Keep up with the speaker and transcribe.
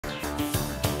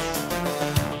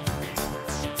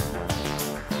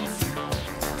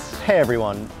Hey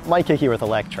everyone, Mike here with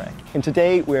Electrek, and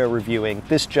today we're reviewing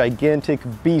this gigantic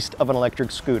beast of an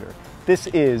electric scooter. This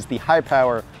is the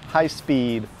high-power,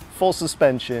 high-speed, full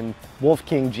suspension Wolf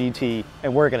King GT,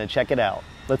 and we're gonna check it out.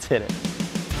 Let's hit it.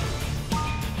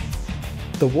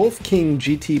 The Wolf King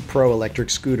GT Pro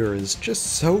electric scooter is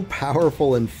just so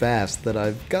powerful and fast that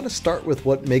I've got to start with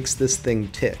what makes this thing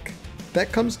tick.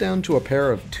 That comes down to a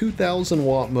pair of 2,000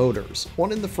 watt motors,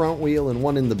 one in the front wheel and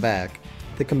one in the back,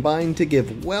 that combine to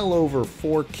give well over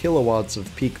 4 kilowatts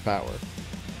of peak power.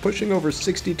 Pushing over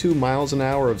 62 miles an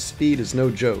hour of speed is no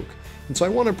joke, and so I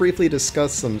want to briefly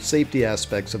discuss some safety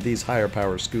aspects of these higher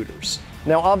power scooters.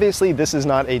 Now obviously this is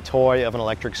not a toy of an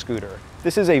electric scooter.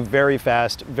 This is a very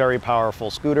fast, very powerful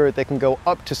scooter that can go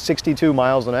up to 62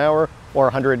 miles an hour or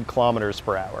 100 kilometers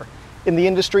per hour. In the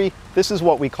industry, this is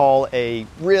what we call a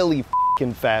really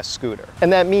f***ing fast scooter.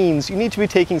 And that means you need to be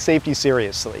taking safety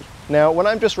seriously. Now, when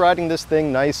I'm just riding this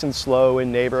thing nice and slow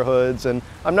in neighborhoods and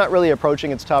I'm not really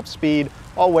approaching its top speed,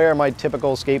 I'll wear my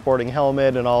typical skateboarding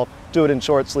helmet and I'll do it in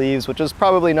short sleeves, which is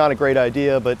probably not a great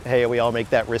idea, but hey, we all make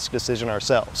that risk decision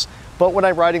ourselves. But when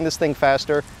I'm riding this thing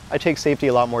faster, I take safety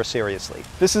a lot more seriously.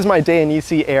 This is my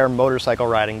Dainese Air motorcycle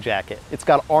riding jacket. It's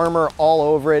got armor all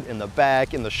over it, in the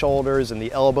back, in the shoulders, in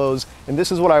the elbows, and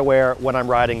this is what I wear when I'm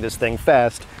riding this thing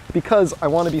fast because I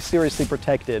want to be seriously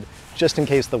protected just in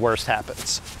case the worst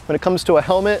happens. When it comes to a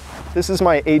helmet, this is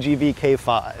my AGV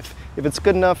K5. If it's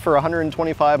good enough for a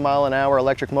 125 mile an hour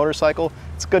electric motorcycle,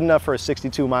 it's good enough for a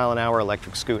 62 mile an hour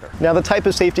electric scooter. Now the type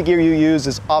of safety gear you use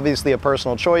is obviously a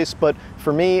personal choice, but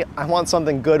for me, I want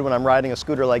something good when I'm riding a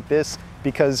scooter like this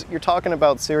because you're talking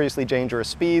about seriously dangerous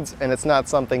speeds and it's not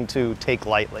something to take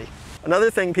lightly. Another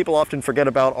thing people often forget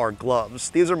about are gloves.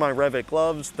 These are my Revit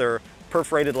gloves. They're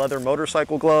perforated leather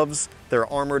motorcycle gloves. They're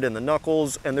armored in the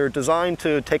knuckles and they're designed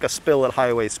to take a spill at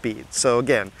highway speed. So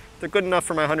again, they're good enough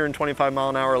for my 125 mile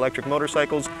an hour electric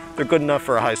motorcycles. They're good enough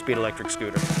for a high-speed electric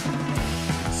scooter.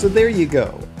 So there you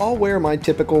go. I'll wear my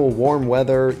typical warm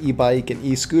weather e-bike and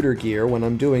e-scooter gear when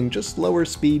I'm doing just lower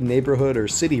speed neighborhood or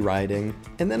city riding,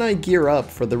 and then I gear up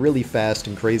for the really fast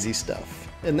and crazy stuff.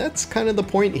 And that's kind of the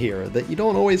point here, that you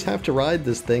don't always have to ride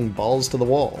this thing balls to the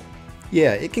wall.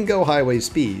 Yeah, it can go highway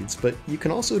speeds, but you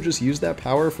can also just use that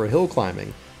power for hill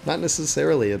climbing, not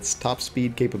necessarily its top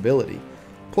speed capability.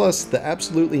 Plus, the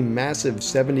absolutely massive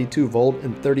 72 volt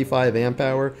and 35 amp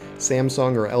hour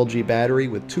Samsung or LG battery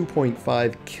with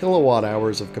 2.5 kilowatt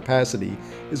hours of capacity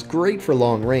is great for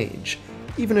long range,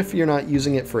 even if you're not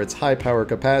using it for its high power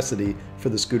capacity for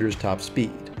the scooter's top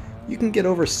speed. You can get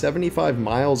over 75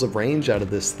 miles of range out of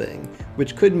this thing,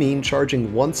 which could mean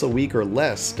charging once a week or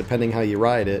less depending how you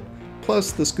ride it.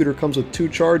 Plus, the scooter comes with 2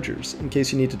 chargers in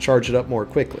case you need to charge it up more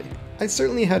quickly. I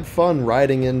certainly had fun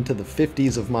riding into the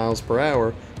 50s of miles per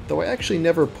hour, though I actually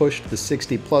never pushed the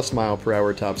 60 plus mile per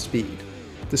hour top speed.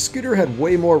 The scooter had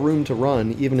way more room to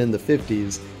run even in the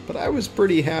 50s, but I was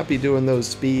pretty happy doing those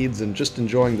speeds and just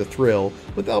enjoying the thrill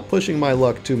without pushing my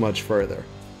luck too much further.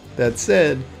 That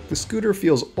said, the scooter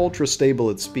feels ultra stable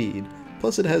at speed,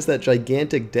 plus it has that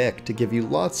gigantic deck to give you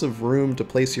lots of room to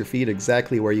place your feet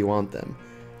exactly where you want them.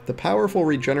 The powerful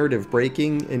regenerative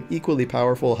braking and equally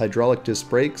powerful hydraulic disc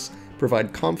brakes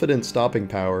provide confident stopping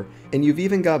power, and you've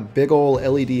even got big ol'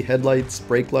 LED headlights,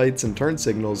 brake lights, and turn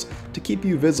signals to keep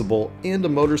you visible and a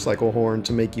motorcycle horn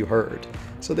to make you heard.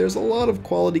 So there's a lot of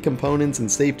quality components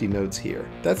and safety notes here.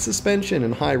 That suspension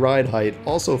and high ride height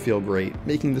also feel great,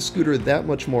 making the scooter that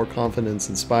much more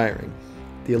confidence-inspiring.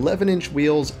 The 11-inch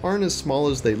wheels aren't as small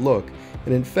as they look,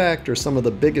 and in fact are some of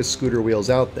the biggest scooter wheels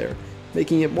out there,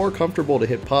 making it more comfortable to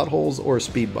hit potholes or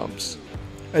speed bumps.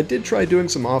 I did try doing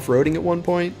some off-roading at one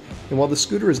point, and while the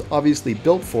scooter is obviously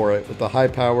built for it with the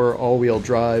high-power, all-wheel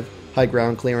drive, high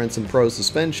ground clearance, and pro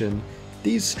suspension,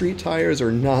 these street tires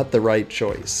are not the right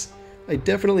choice. I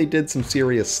definitely did some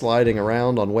serious sliding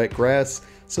around on wet grass,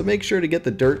 so make sure to get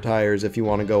the dirt tires if you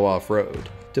want to go off-road.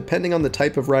 Depending on the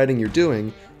type of riding you're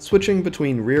doing, switching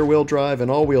between rear-wheel drive and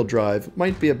all-wheel drive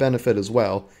might be a benefit as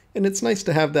well, and it's nice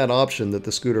to have that option that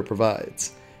the scooter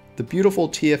provides. The beautiful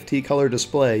TFT color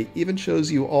display even shows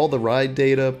you all the ride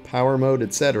data, power mode,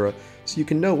 etc., so you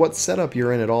can know what setup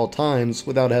you're in at all times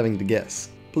without having to guess.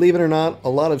 Believe it or not, a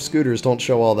lot of scooters don't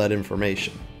show all that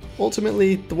information.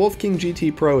 Ultimately, the Wolf King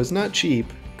GT Pro is not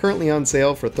cheap, currently on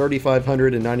sale for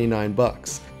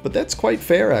 $3,599, but that's quite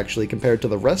fair actually compared to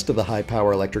the rest of the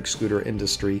high-power electric scooter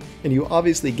industry, and you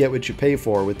obviously get what you pay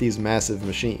for with these massive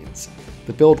machines.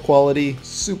 The build quality,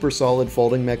 super solid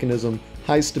folding mechanism,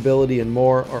 high stability, and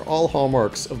more are all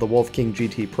hallmarks of the Wolf King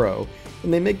GT Pro,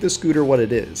 and they make the scooter what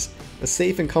it is, A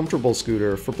safe and comfortable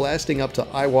scooter for blasting up to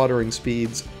eye-watering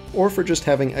speeds, or for just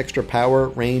having extra power,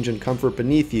 range, and comfort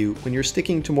beneath you when you're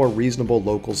sticking to more reasonable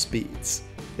local speeds.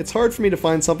 It's hard for me to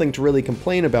find something to really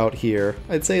complain about here.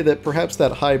 I'd say that perhaps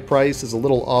that high price is a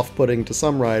little off-putting to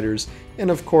some riders,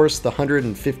 and of course the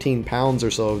 115 pounds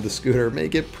or so of the scooter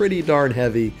make it pretty darn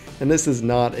heavy, and this is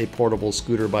not a portable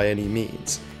scooter by any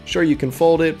means. Sure, you can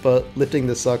fold it, but lifting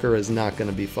the sucker is not going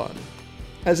to be fun.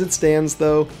 As it stands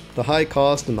though, the high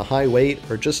cost and the high weight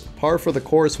are just par for the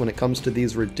course when it comes to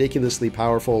these ridiculously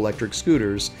powerful electric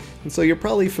scooters, and so you're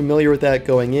probably familiar with that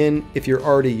going in if you're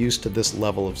already used to this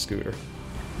level of scooter.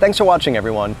 Thanks for watching,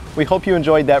 everyone. We hope you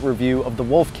enjoyed that review of the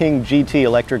Wolf King GT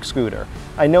electric scooter.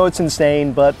 I know it's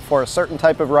insane, but for a certain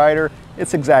type of rider,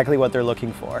 it's exactly what they're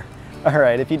looking for.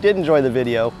 Alright, if you did enjoy the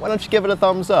video, why don't you give it a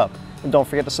thumbs up? And don't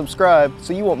forget to subscribe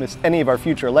so you won't miss any of our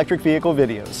future electric vehicle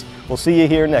videos. We'll see you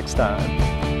here next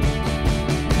time.